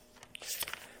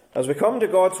As we come to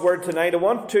God's Word tonight, I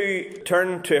want to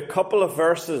turn to a couple of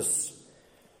verses.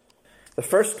 The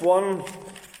first one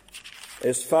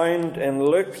is found in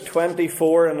Luke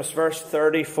 24 and it's verse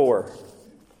 34.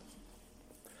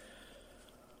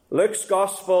 Luke's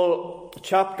Gospel,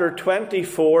 chapter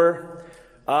 24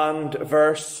 and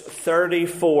verse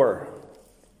 34.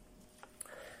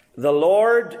 The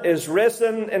Lord is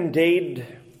risen indeed.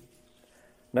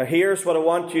 Now here's what I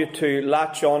want you to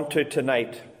latch on to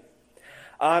tonight.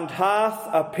 And hath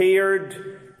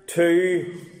appeared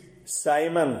to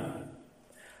Simon.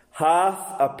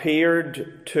 Hath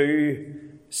appeared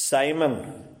to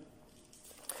Simon.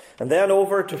 And then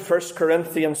over to 1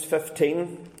 Corinthians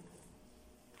 15.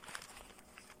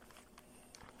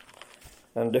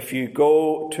 And if you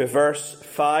go to verse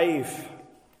 5.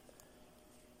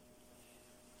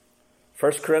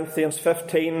 1 Corinthians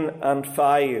 15 and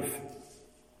 5.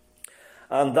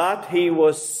 And that he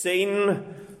was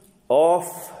seen of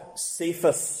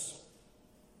Cephas.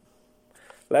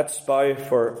 Let's bow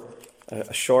for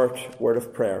a short word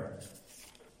of prayer.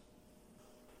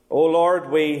 O Lord,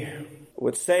 we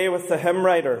would say with the hymn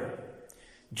writer,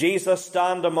 Jesus,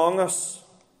 stand among us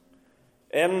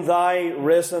in thy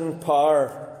risen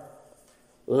power.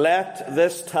 Let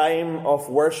this time of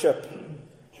worship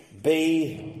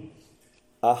be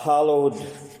a hallowed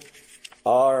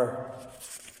hour.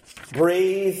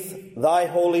 Breathe thy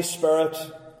Holy Spirit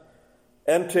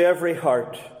into every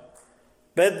heart.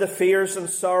 Bid the fears and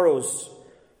sorrows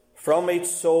from each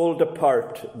soul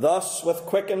depart. Thus with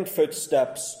quickened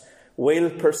footsteps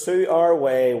we'll pursue our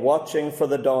way, watching for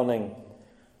the dawning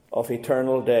of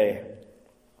eternal day.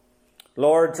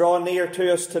 Lord, draw near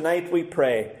to us tonight, we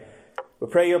pray. We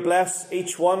pray you bless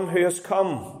each one who has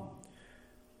come.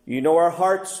 You know our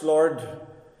hearts, Lord.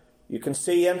 You can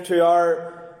see into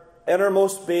our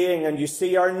innermost being, and you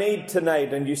see our need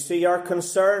tonight, and you see our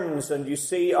concerns, and you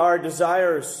see our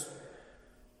desires.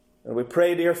 And we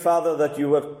pray, dear Father, that you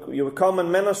would come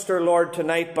and minister, Lord,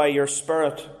 tonight by your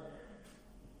Spirit,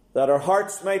 that our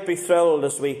hearts might be thrilled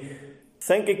as we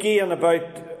think again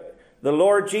about the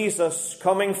Lord Jesus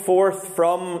coming forth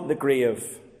from the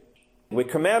grave. We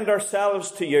commend ourselves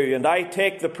to you, and I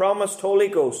take the promised Holy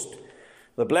Ghost,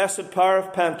 the blessed power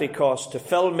of Pentecost, to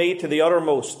fill me to the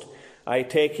uttermost. I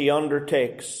take he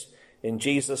undertakes. In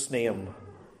Jesus' name,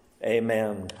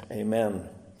 amen. Amen.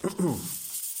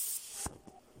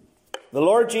 The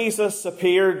Lord Jesus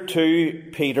appeared to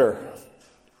Peter.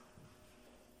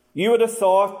 You would have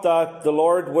thought that the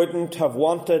Lord wouldn't have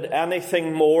wanted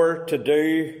anything more to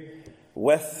do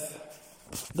with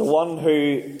the one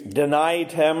who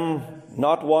denied him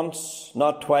not once,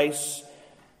 not twice,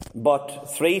 but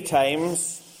 3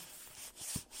 times.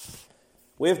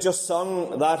 We've just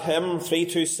sung that hymn,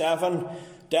 327,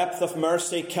 Depth of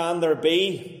Mercy Can There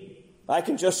Be? I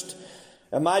can just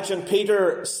imagine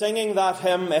Peter singing that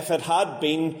hymn if it had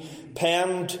been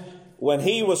penned when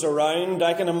he was around.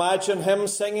 I can imagine him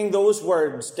singing those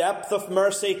words, Depth of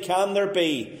mercy can there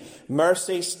be?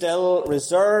 Mercy still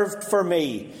reserved for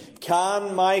me.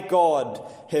 Can my God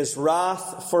his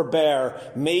wrath forbear?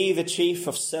 Me, the chief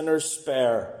of sinners,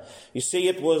 spare. You see,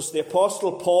 it was the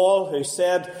Apostle Paul who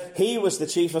said he was the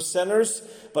chief of sinners.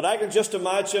 But I can just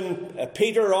imagine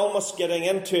Peter almost getting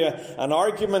into an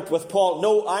argument with Paul.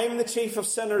 No, I'm the chief of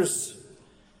sinners.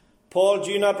 Paul,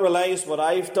 do you not realize what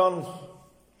I've done?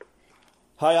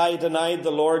 How I denied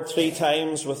the Lord 3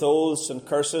 times with oaths and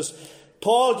curses.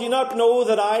 Paul, do you not know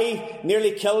that I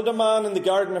nearly killed a man in the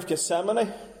Garden of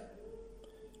Gethsemane?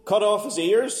 Cut off his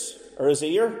ears, or his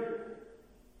ear.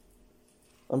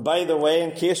 And by the way,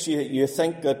 in case you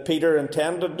think that Peter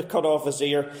intended to cut off his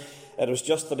ear, it was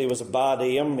just that he was a bad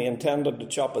aim. He intended to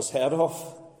chop his head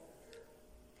off,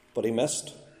 but he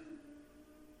missed.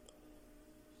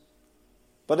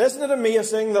 But isn't it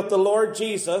amazing that the Lord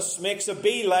Jesus makes a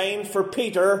beeline for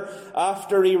Peter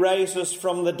after he rises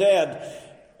from the dead?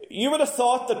 You would have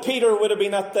thought that Peter would have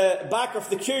been at the back of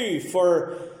the queue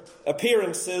for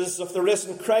appearances of the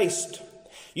risen Christ.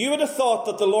 You would have thought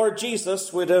that the Lord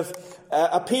Jesus would have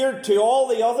appeared to all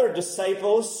the other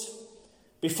disciples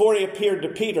before he appeared to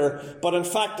Peter, but in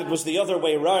fact it was the other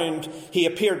way round. He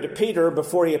appeared to Peter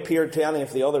before he appeared to any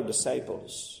of the other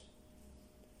disciples.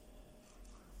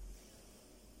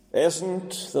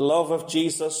 Isn't the love of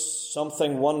Jesus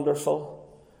something wonderful?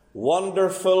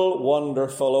 Wonderful,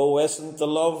 wonderful. Oh, isn't the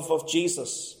love of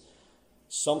Jesus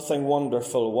something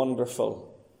wonderful,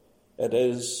 wonderful? It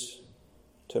is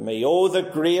to me. Oh, the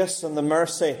grace and the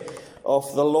mercy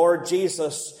of the Lord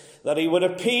Jesus, that he would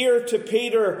appear to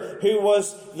Peter, who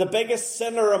was the biggest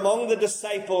sinner among the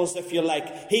disciples, if you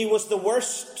like. He was the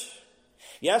worst.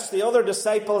 Yes, the other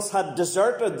disciples had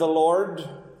deserted the Lord.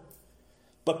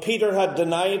 But Peter had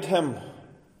denied him.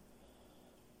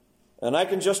 And I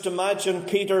can just imagine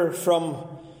Peter from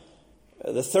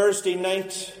the Thursday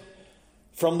night,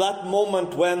 from that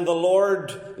moment when the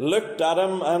Lord looked at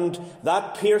him, and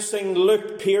that piercing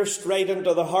look pierced right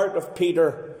into the heart of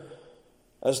Peter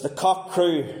as the cock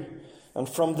crew. And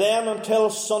from then until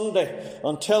Sunday,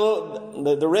 until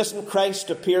the risen Christ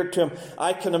appeared to him,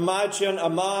 I can imagine a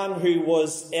man who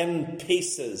was in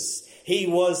pieces. He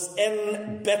was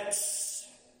in bits.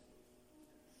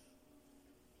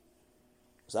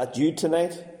 Is that you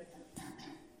tonight?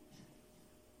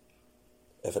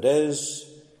 If it is,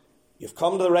 you've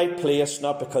come to the right place,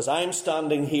 not because I'm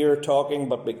standing here talking,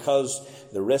 but because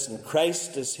the risen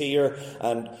Christ is here,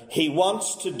 and he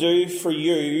wants to do for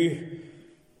you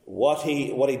what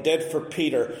he did for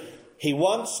Peter. He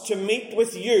wants to meet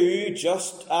with you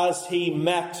just as he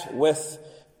met with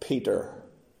Peter.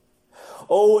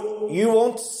 Oh, you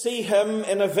won't see him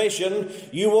in a vision.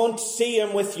 You won't see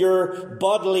him with your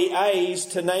bodily eyes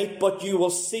tonight, but you will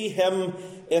see him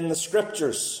in the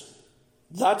Scriptures.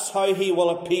 That's how he will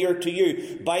appear to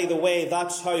you. By the way,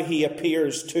 that's how he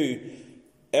appears to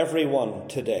everyone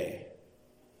today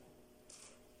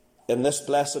in this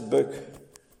blessed book.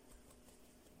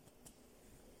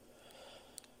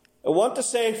 I want to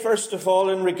say, first of all,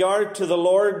 in regard to the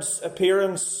Lord's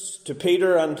appearance to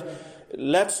Peter, and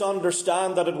let's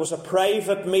understand that it was a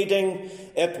private meeting.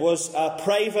 It was a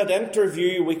private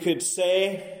interview, we could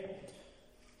say.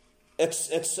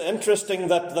 It's interesting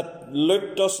that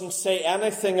Luke doesn't say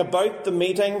anything about the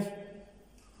meeting,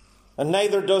 and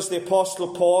neither does the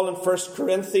Apostle Paul in 1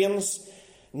 Corinthians.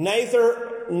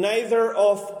 Neither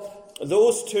of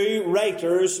those two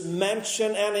writers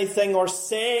mention anything or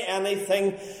say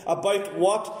anything about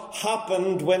what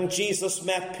happened when Jesus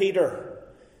met Peter.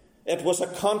 It was a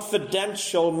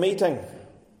confidential meeting.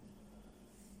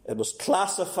 It was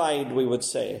classified, we would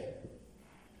say.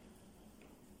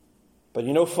 But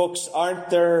you know, folks,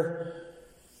 aren't there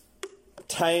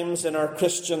times in our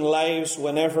Christian lives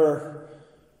whenever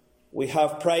we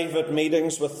have private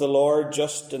meetings with the Lord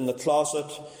just in the closet,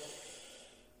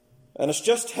 and it's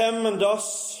just him and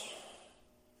us,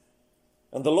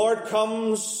 and the Lord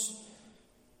comes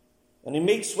and he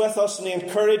meets with us and he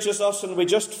encourages us, and we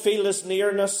just feel his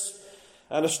nearness,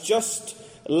 and it's just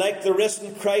like the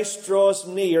risen Christ draws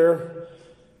near,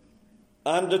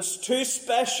 and it's too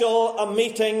special a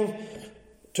meeting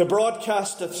to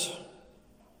broadcast it.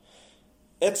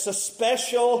 It's a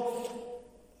special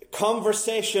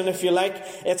conversation, if you like.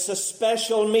 It's a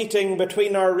special meeting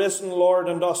between our risen Lord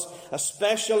and us. A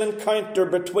special encounter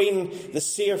between the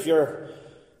Saviour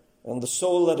and the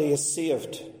soul that he has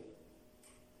saved.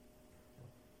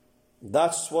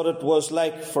 That's what it was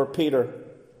like for Peter.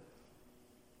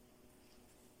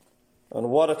 And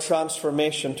what a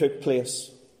transformation took place.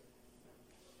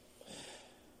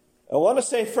 I want to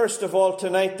say first of all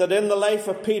tonight that in the life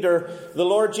of Peter, the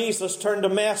Lord Jesus turned a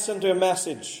mess into a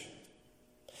message.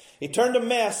 He turned a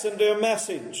mess into a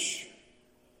message.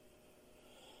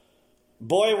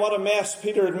 Boy, what a mess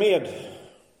Peter had made.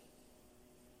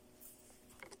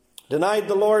 Denied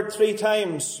the Lord 3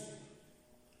 times.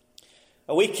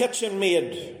 A wee kitchen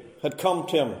maid had come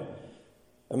to him.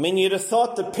 I mean, you'd have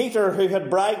thought that Peter, who had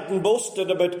bragged and boasted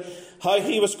about how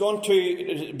he was going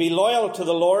to be loyal to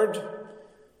the Lord,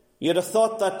 you'd have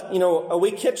thought that, a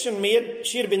wee kitchen maid,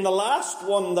 she'd have been the last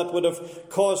one that would have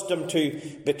caused him to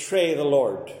betray the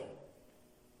Lord.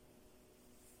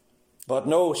 But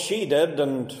no, she did,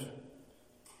 and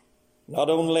not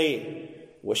only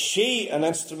was she an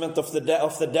instrument of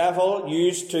the devil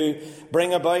used to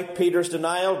bring about Peter's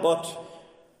denial, but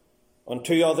on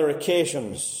 2 other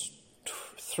occasions,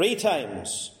 3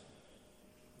 times,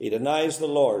 he denies the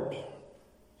Lord.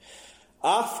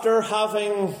 After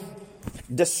having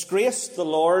disgraced the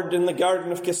Lord in the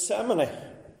Garden of Gethsemane,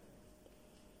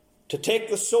 to take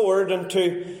the sword and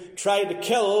to try to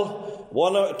kill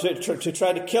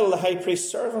the high priest's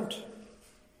servant.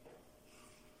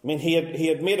 I mean, he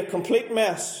had made a complete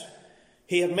mess.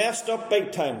 He had messed up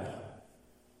big time.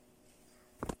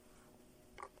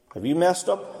 Have you messed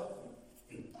up?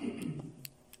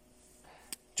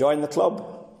 Join the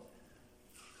club.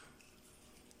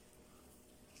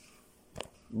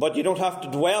 But you don't have to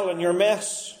dwell in your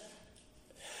mess.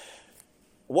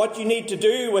 What you need to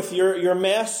do with your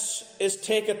mess is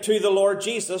take it to the Lord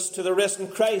Jesus, to the risen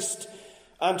Christ,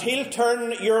 and he'll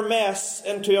turn your mess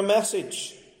into a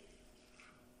message.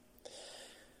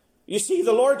 You see,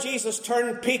 the Lord Jesus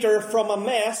turned Peter from a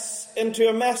mess into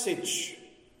a message.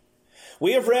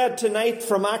 We have read tonight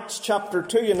from Acts chapter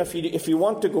 2, and if you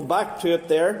want to go back to it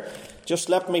there, just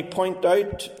let me point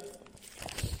out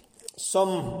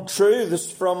some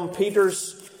truths from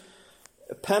Peter's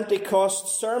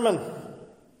Pentecost sermon.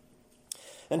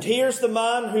 And here's the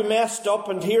man who messed up,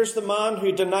 and here's the man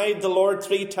who denied the Lord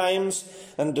 3 times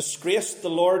and disgraced the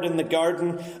Lord in the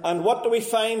garden. And what do we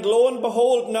find? Lo and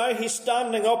behold, now he's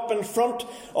standing up in front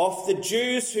of the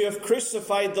Jews who have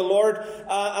crucified the Lord,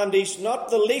 and he's not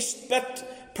the least bit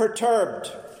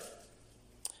perturbed.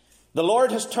 The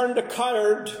Lord has turned a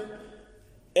coward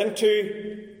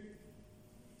into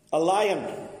a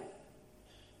lion.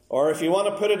 Or if you want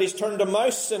to put it, he's turned a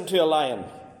mouse into a lion.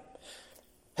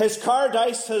 His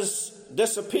cowardice has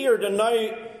disappeared, and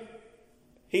now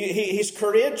he's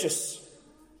courageous.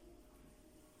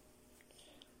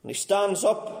 And he stands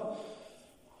up,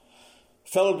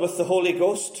 filled with the Holy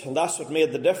Ghost, and that's what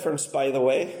made the difference, by the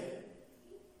way.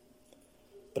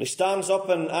 But he stands up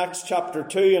in Acts chapter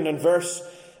 2, and in verse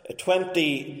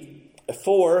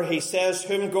 24, he says,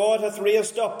 "Whom God hath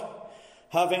raised up,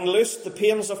 having loosed the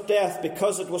pains of death,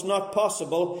 because it was not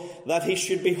possible that he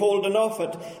should be holden of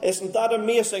it." Isn't that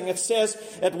amazing? It says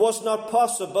it was not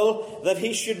possible that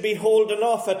he should be holden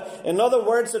of it. In other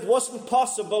words, it wasn't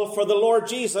possible for the Lord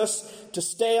Jesus to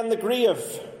stay in the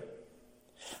grave.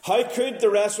 How could the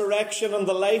resurrection and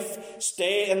the life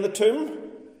stay in the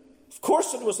tomb? Of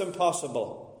course it was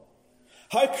impossible.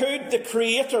 How could the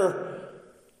Creator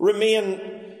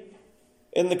remain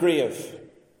in the grave?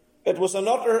 It was an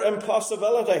utter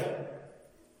impossibility.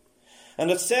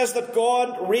 And it says that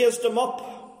God raised him up.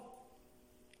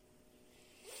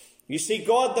 You see,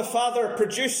 God the Father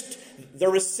produced the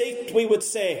receipt, we would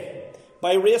say,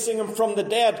 by raising him from the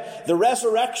dead. The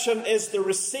resurrection is the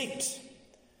receipt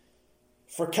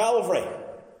for Calvary.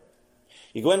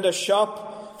 You go into a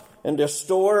shop, into a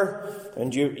store,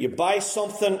 and you buy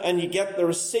something and you get the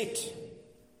receipt.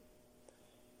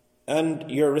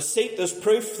 And your receipt is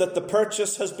proof that the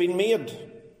purchase has been made.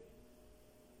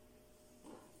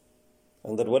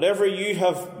 And that whatever you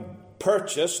have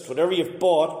purchased, whatever you've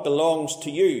bought, belongs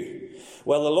to you.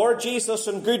 Well, the Lord Jesus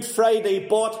on Good Friday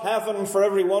bought heaven for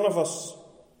every one of us.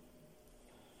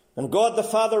 And God the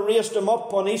Father raised him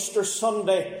up on Easter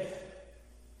Sunday.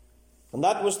 And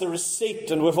that was the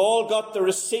receipt. And we've all got the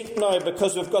receipt now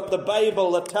because we've got the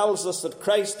Bible that tells us that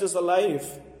Christ is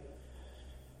alive.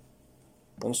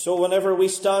 And so whenever we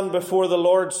stand before the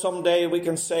Lord someday, we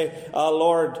can say, "Ah,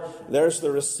 Lord, there's the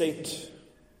receipt.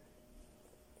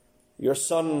 Your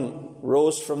Son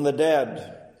rose from the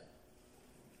dead,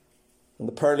 and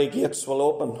the pearly gates will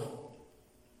open."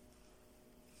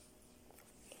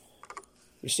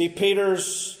 You see,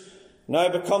 Peter's now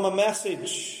become a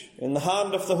message in the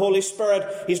hand of the Holy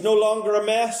Spirit. He's no longer a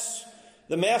mess.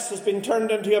 The mess has been turned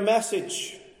into a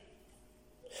message.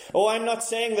 Oh, I'm not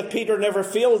saying that Peter never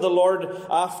failed the Lord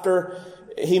after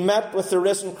he met with the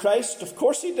risen Christ. Of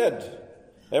course he did.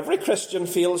 Every Christian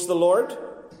fails the Lord.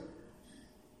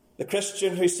 The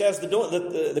Christian who says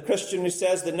the Christian who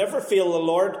says they never fail the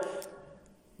Lord,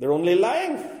 they're only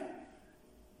lying.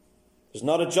 There's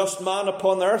not a just man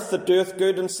upon earth that doeth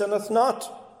good and sinneth not.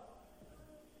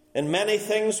 In many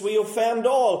things we offend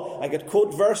all. I could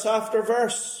quote verse after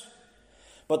verse.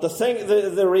 But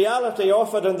the reality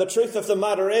of it and the truth of the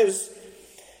matter is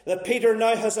that Peter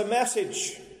now has a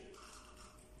message.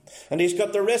 And he's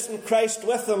got the risen Christ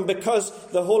with him because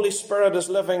the Holy Spirit is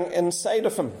living inside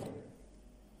of him.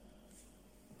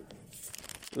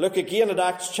 Look again at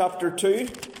Acts chapter 2.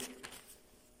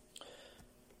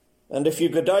 And if you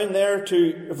go down there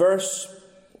to verse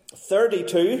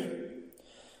 32,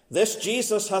 "This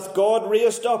Jesus hath God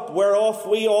raised up, whereof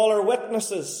we all are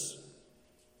witnesses."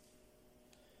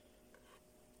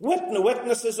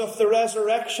 Witnesses of the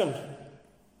resurrection.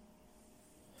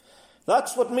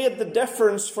 That's what made the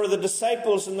difference for the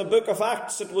disciples in the book of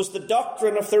Acts. It was the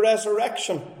doctrine of the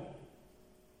resurrection.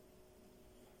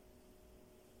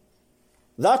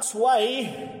 That's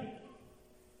why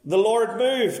the Lord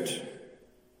moved,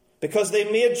 because they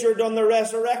majored on the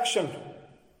resurrection.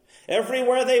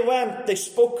 Everywhere they went, they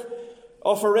spoke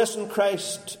of a risen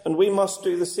Christ, and we must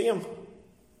do the same.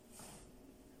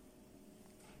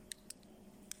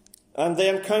 And they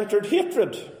encountered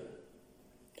hatred.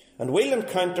 And we'll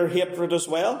encounter hatred as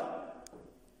well.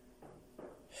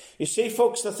 You see,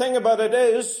 folks, the thing about it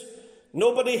is,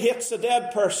 nobody hates a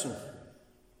dead person.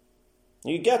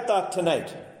 You get that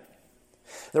tonight.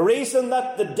 The reason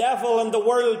that the devil and the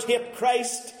world hate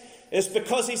Christ is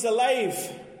because he's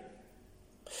alive.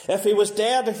 If he was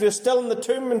dead, if he was still in the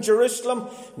tomb in Jerusalem,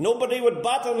 nobody would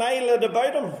bat an eyelid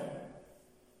about him.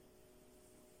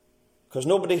 Because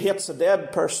nobody hates a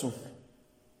dead person.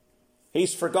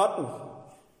 He's forgotten.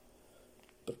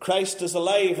 But Christ is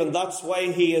alive, and that's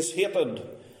why he is hated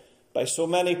by so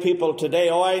many people today.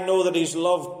 Oh, I know that he's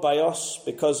loved by us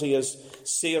because he has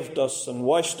saved us and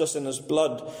washed us in his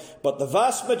blood. But the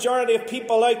vast majority of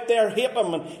people out there hate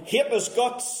him and hate his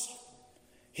guts.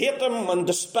 Hate him and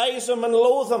despise him and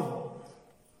loathe him.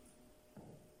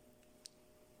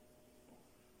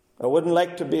 I wouldn't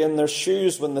like to be in their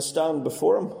shoes when they stand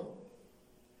before him.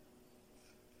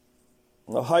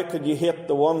 Now, how could you hate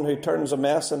the one who turns a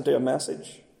mess into a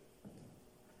message?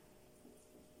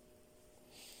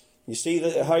 You see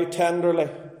how tenderly,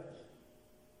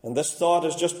 and this thought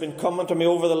has just been coming to me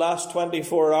over the last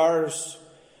 24 hours,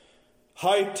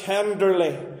 how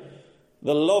tenderly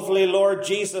the lovely Lord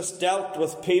Jesus dealt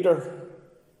with Peter,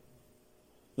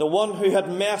 the one who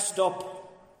had messed up.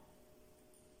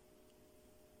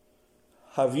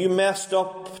 Have you messed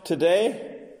up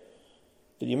today?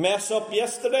 Did you mess up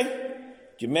yesterday?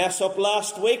 Did you mess up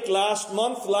last week, last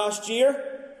month, last year?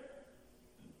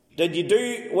 Did you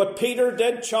do what Peter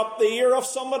did, chop the ear off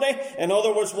somebody? In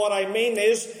other words, what I mean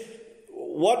is,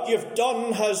 what you've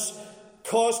done has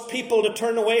caused people to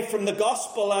turn away from the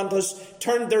gospel and has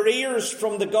turned their ears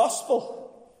from the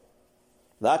gospel.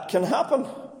 That can happen.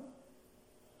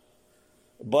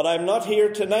 But I'm not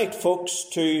here tonight, folks,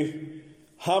 to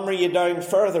hammer you down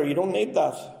further. You don't need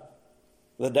that.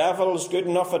 The devil is good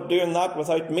enough at doing that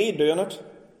without me doing it.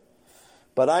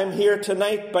 But I'm here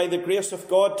tonight by the grace of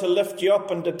God to lift you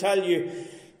up and to tell you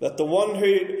that the one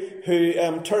who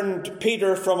turned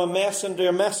Peter from a mess into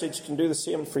a message can do the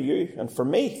same for you and for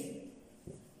me.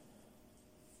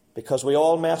 Because we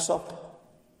all mess up.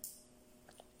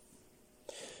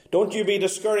 Don't you be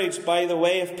discouraged, by the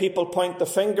way, if people point the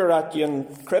finger at you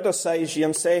and criticize you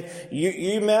and say,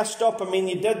 you messed up,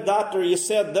 you did that, or you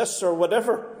said this, or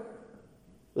whatever.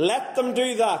 Let them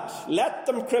do that. Let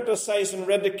them criticize and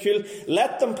ridicule.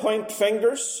 Let them point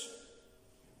fingers.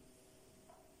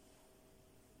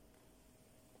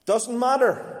 Doesn't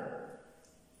matter.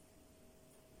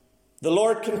 The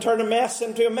Lord can turn a mess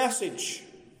into a message.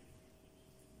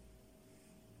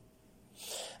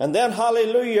 And then,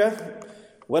 hallelujah,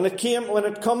 when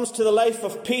it comes to the life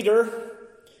of Peter,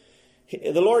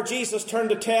 the Lord Jesus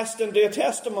turned a test into a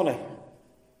testimony.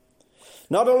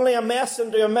 Not only a mess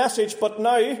into a message, but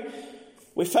now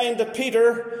we find that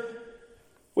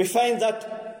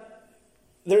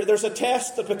there's a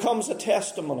test that becomes a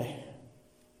testimony.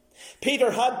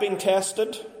 Peter had been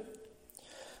tested.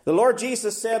 The Lord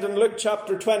Jesus said in Luke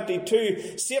chapter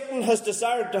 22, Satan has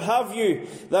desired to have you,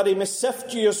 that he may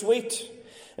sift you as wheat.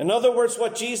 In other words,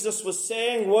 what Jesus was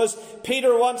saying was,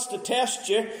 Peter wants to test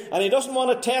you, and he doesn't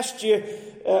want to test you,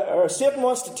 or Satan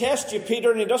wants to test you,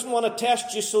 Peter, and he doesn't want to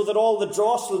test you so that all the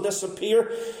dross will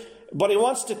disappear, but he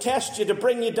wants to test you to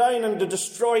bring you down and to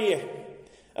destroy you,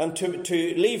 and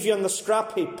to leave you on the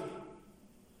scrap heap.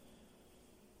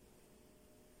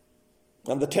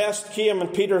 And the test came,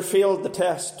 and Peter failed the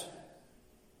test.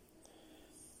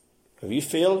 Have you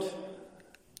failed?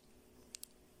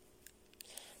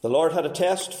 The Lord had a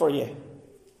test for you,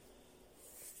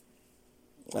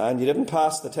 and you didn't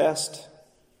pass the test.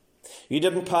 You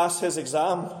didn't pass his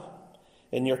exam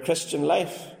in your Christian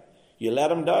life. You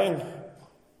let him down.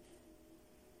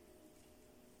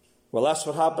 Well, that's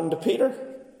what happened to Peter.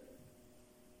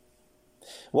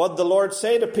 What did the Lord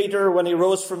say to Peter when he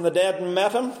rose from the dead and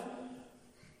met him?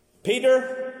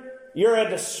 Peter, you're a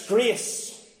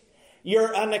disgrace.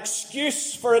 You're an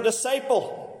excuse for a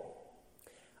disciple.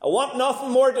 I want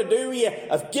nothing more to do with you.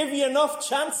 I've given you enough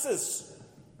chances.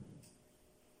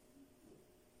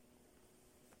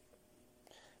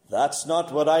 That's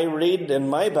not what I read in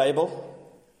my Bible.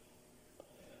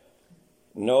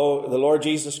 No, the Lord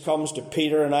Jesus comes to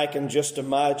Peter, and I can just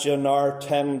imagine our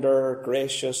tender,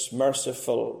 gracious,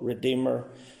 merciful Redeemer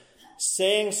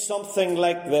saying something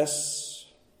like this: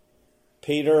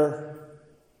 Peter,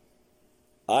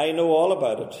 I know all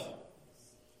about it.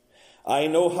 I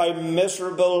know how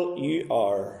miserable you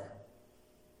are.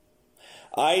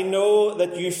 I know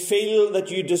that you feel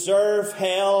that you deserve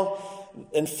hell.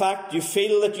 In fact, you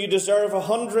feel that you deserve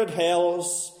 100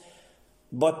 hells.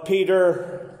 But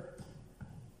Peter,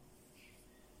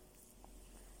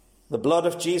 the blood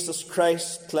of Jesus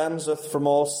Christ cleanseth from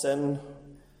all sin.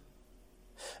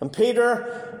 And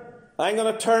Peter, I'm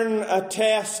going to turn a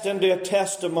test into a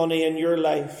testimony in your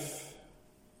life.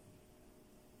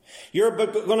 You're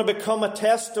going to become a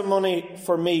testimony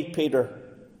for me, Peter.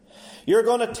 You're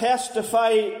going to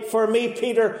testify for me,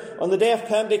 Peter, on the day of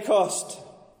Pentecost.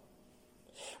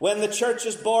 When the church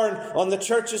is born, on the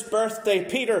church's birthday,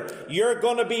 Peter, you're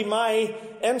going to be my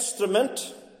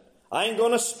instrument. I'm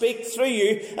going to speak through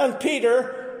you. And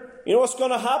Peter, you know what's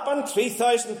going to happen?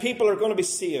 3,000 people are going to be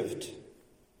saved.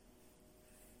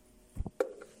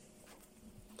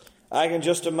 I can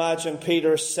just imagine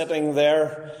Peter sitting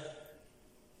there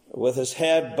with his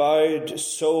head bowed,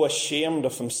 so ashamed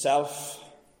of himself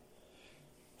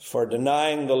for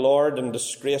denying the Lord and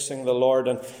disgracing the Lord,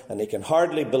 and he can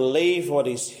hardly believe what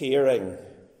he's hearing.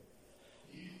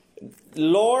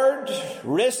 Lord,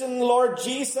 risen Lord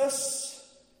Jesus,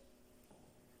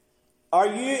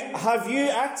 have you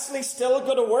actually still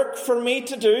got a work for me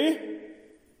to do?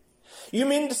 You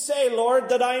mean to say, Lord,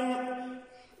 that I'm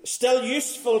still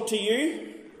useful to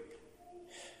you?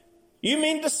 You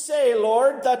mean to say,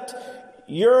 Lord, that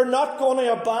you're not going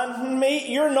to abandon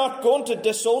me? You're not going to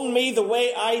disown me the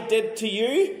way I did to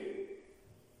you?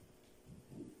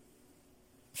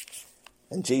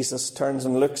 And Jesus turns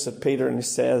and looks at Peter and he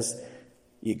says,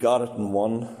 you got it in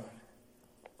one.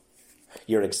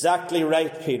 You're exactly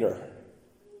right, Peter.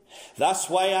 That's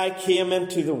why I came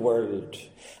into the world.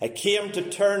 I came to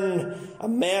turn a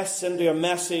mess into a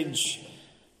message,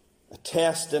 a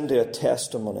test into a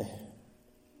testimony.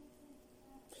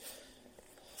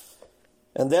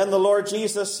 And then the Lord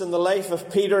Jesus, in the life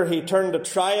of Peter, he turned a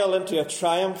trial into a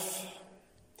triumph.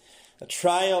 A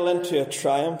trial into a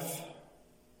triumph.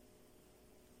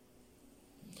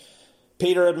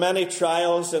 Peter had many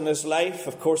trials in his life.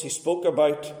 Of course, he spoke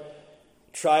about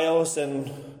trials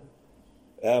in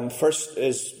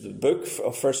the book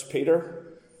of 1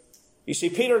 Peter. You see,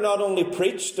 Peter not only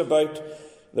preached about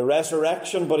the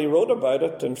resurrection, but he wrote about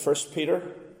it in 1 Peter.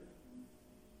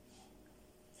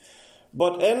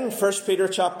 But in 1 Peter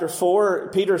chapter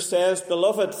 4, Peter says,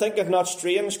 Beloved, think it not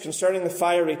strange concerning the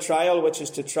fiery trial which is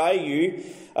to try you,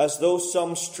 as though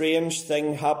some strange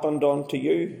thing happened unto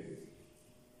you.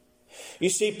 You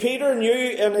see, Peter knew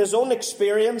in his own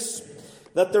experience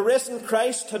that the risen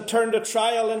Christ had turned a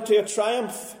trial into a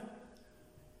triumph.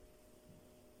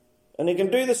 And he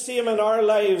can do the same in our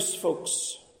lives,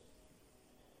 folks.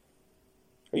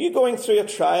 Are you going through a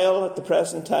trial at the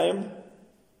present time?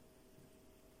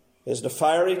 Is it a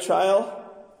fiery trial?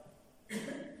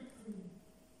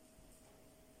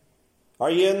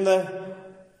 Are you in the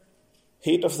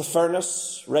heat of the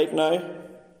furnace right now?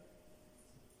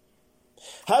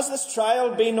 Has this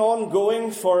trial been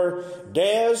ongoing for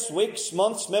days, weeks,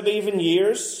 months, maybe even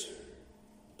years?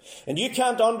 And you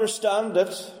can't understand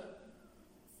it.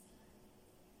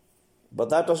 But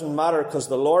that doesn't matter because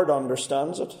the Lord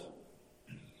understands it.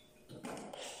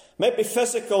 Maybe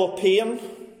physical pain.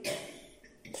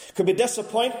 Could be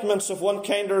disappointments of one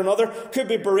kind or another. Could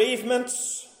be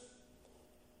bereavements.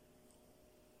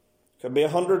 Could be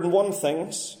 101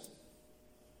 things.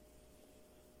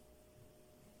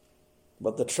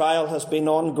 But the trial has been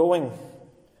ongoing.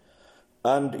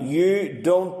 And you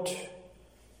don't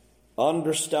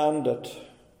understand it.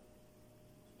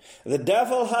 The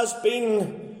devil has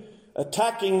been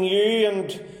attacking you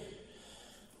and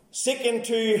seeking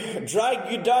to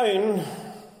drag you down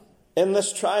in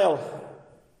this trial.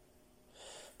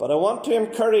 But I want to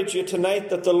encourage you tonight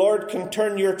that the Lord can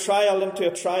turn your trial into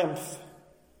a triumph.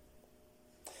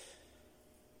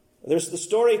 There's the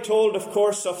story told, of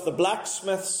course, of the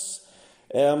blacksmith's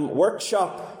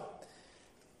workshop.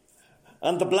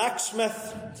 And the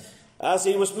blacksmith, as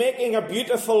he was making a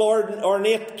beautiful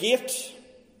ornate gate,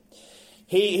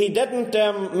 he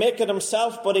didn't make it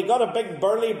himself, but he got a big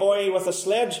burly boy with a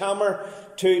sledgehammer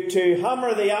to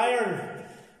hammer the iron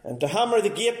and to hammer the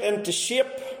gate into shape.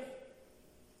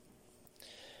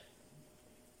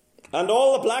 And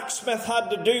all the blacksmith had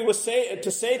to do was say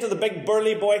to the big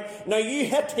burly boy, now you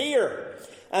hit here,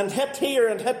 and hit here,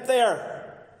 and hit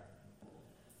there.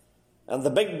 And the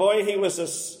big boy, he was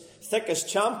as thick as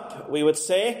champ, we would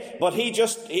say, but he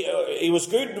was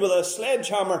good with a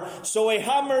sledgehammer, so he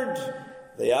hammered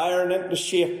the iron into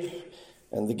shape,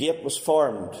 and the gate was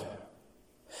formed.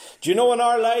 Do you know, in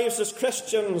our lives as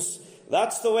Christians,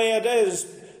 that's the way it is.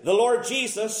 The Lord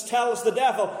Jesus tells the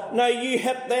devil, now you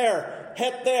hit there,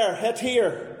 hit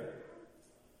here.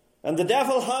 And the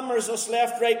devil hammers us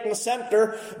left, right and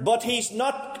centre, but he's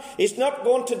not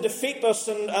going to defeat us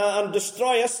and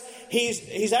destroy us.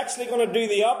 He's actually going to do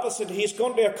the opposite. He's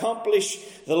going to accomplish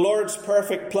the Lord's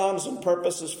perfect plans and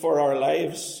purposes for our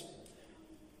lives.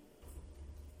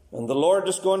 And the Lord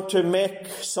is going to make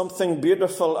something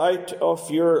beautiful out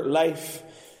of your life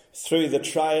through the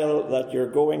trial that you're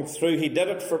going through. He did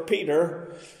it for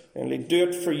Peter, and he'll do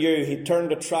it for you. He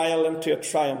turned a trial into a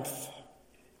triumph.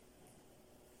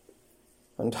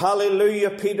 And hallelujah,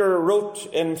 Peter wrote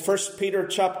in 1 Peter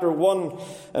chapter 1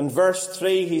 and verse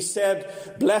 3, he said,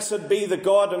 Blessed be the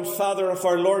God and Father of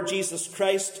our Lord Jesus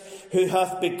Christ, who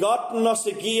hath begotten us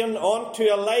again unto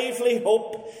a lively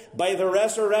hope by the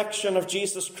resurrection of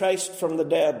Jesus Christ from the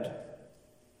dead.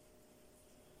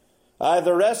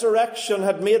 The resurrection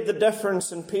had made the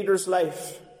difference in Peter's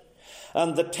life.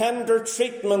 And the tender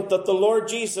treatment that the Lord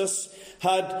Jesus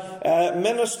had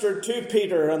ministered to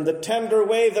Peter, and the tender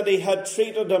way that he had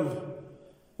treated him,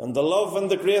 and the love and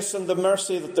the grace and the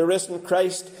mercy that the risen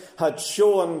Christ had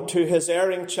shown to his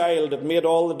erring child, it made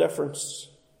all the difference.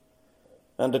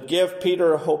 And it gave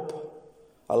Peter a hope,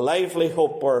 a lively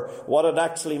hope, or what it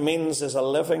actually means is a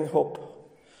living hope.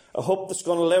 A hope that's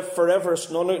going to live forever. It's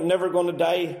never going to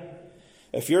die.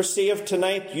 If you're saved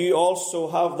tonight, you also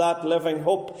have that living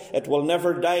hope. It will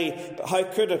never die. But how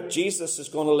could it? Jesus is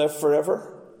going to live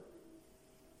forever.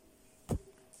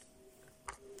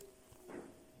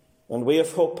 And we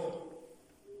have hope,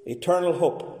 eternal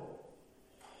hope.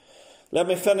 Let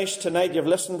me finish tonight. You've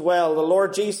listened well. The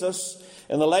Lord Jesus,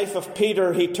 in the life of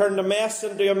Peter, he turned a mess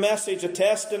into a message, a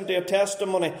test into a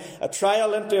testimony, a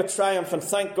trial into a triumph, and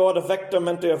thank God, a victim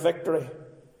into a victory.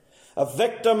 A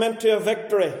victim into a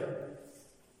victory.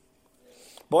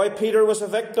 Boy, Peter was a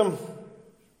victim.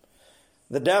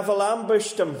 The devil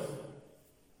ambushed him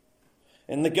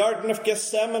in the Garden of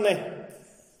Gethsemane.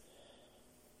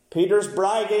 Peter's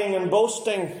bragging and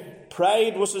boasting.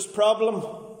 Pride was his problem.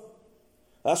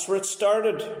 That's where it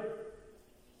started.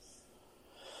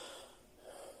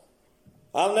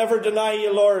 I'll never deny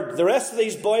you, Lord. The rest of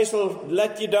these boys will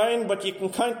let you down, but you can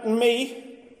count on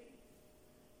me.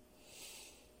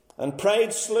 And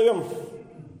pride slew him.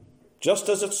 Just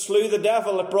as it slew the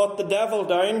devil, it brought the devil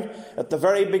down at the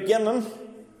very beginning.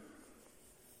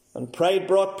 And pride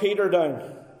brought Peter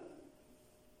down.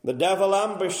 The devil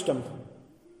ambushed him.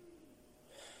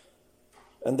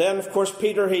 And then, of course,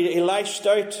 Peter, he lashed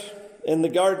out in the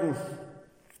garden.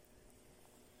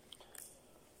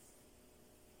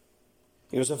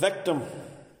 He was a victim.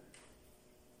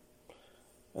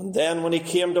 And then when he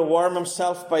came to warm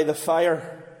himself by the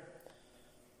fire,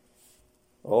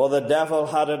 the devil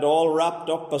had it all wrapped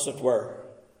up, as it were.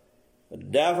 The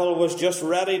devil was just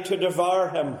ready to devour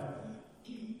him.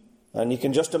 And you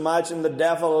can just imagine the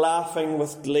devil laughing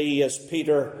with glee as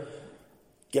Peter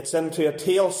gets into a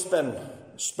tailspin,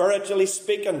 spiritually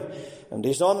speaking, and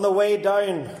he's on the way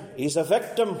down. He's a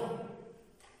victim.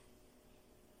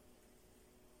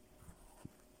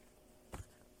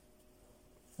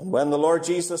 And when the Lord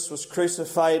Jesus was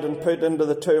crucified and put into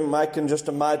the tomb, I can just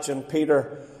imagine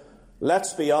Peter,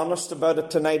 let's be honest about it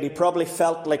tonight, he probably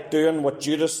felt like doing what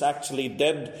Judas actually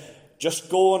did, just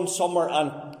going somewhere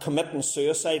and committing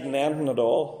suicide and ending it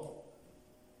all.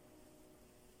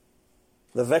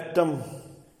 The victim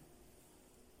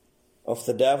of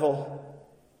the devil.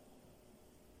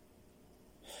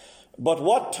 But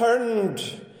what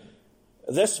turned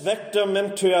this victim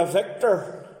into a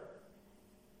victor?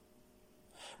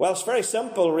 Well, it's very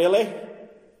simple, really.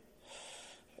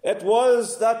 It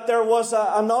was that there was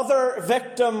another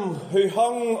victim who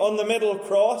hung on the middle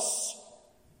cross.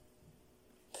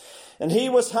 And he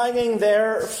was hanging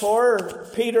there for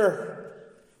Peter.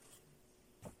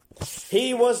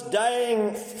 He was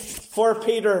dying for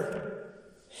Peter.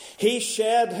 He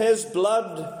shed his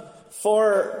blood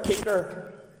for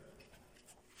Peter.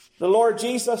 The Lord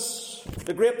Jesus,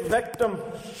 the great victim.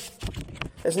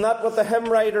 Isn't that what the hymn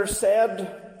writer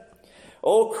said?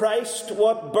 O Christ,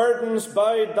 what burdens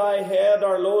bowed thy head,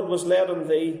 our load was laid on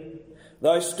thee.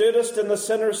 Thou stoodest in the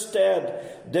sinner's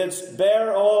stead, didst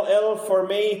bear all ill for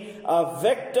me. A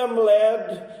victim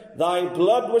led, thy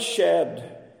blood was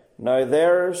shed. Now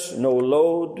there's no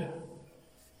load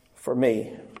for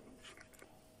me.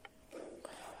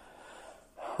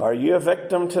 Are you a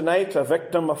victim tonight? A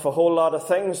victim of a whole lot of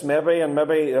things, maybe, and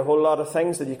maybe a whole lot of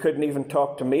things that you couldn't even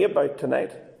talk to me about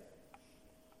tonight.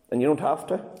 And you don't have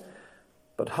to.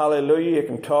 But hallelujah, you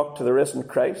can talk to the risen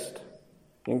Christ.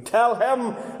 You can tell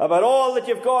him about all that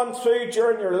you've gone through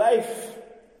during your life.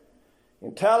 You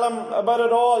can tell him about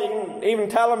it all. You can even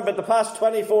tell him about the past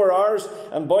 24 hours.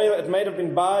 And boy, it might have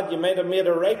been bad. You might have made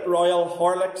a right royal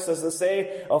Horlicks, as they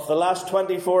say, of the last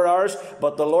 24 hours.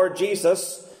 But the Lord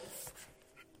Jesus,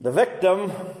 the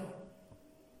victim,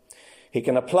 he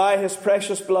can apply his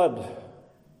precious blood.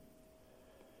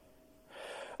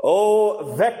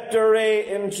 Oh, victory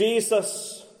in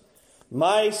Jesus,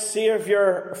 my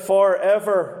Saviour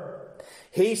forever.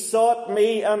 He sought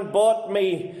me and bought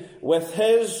me with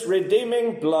his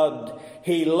redeeming blood.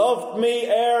 He loved me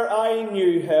ere I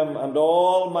knew him, and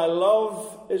all my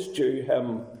love is due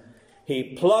him.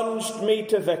 He plunged me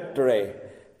to victory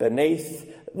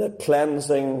beneath the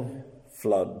cleansing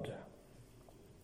flood.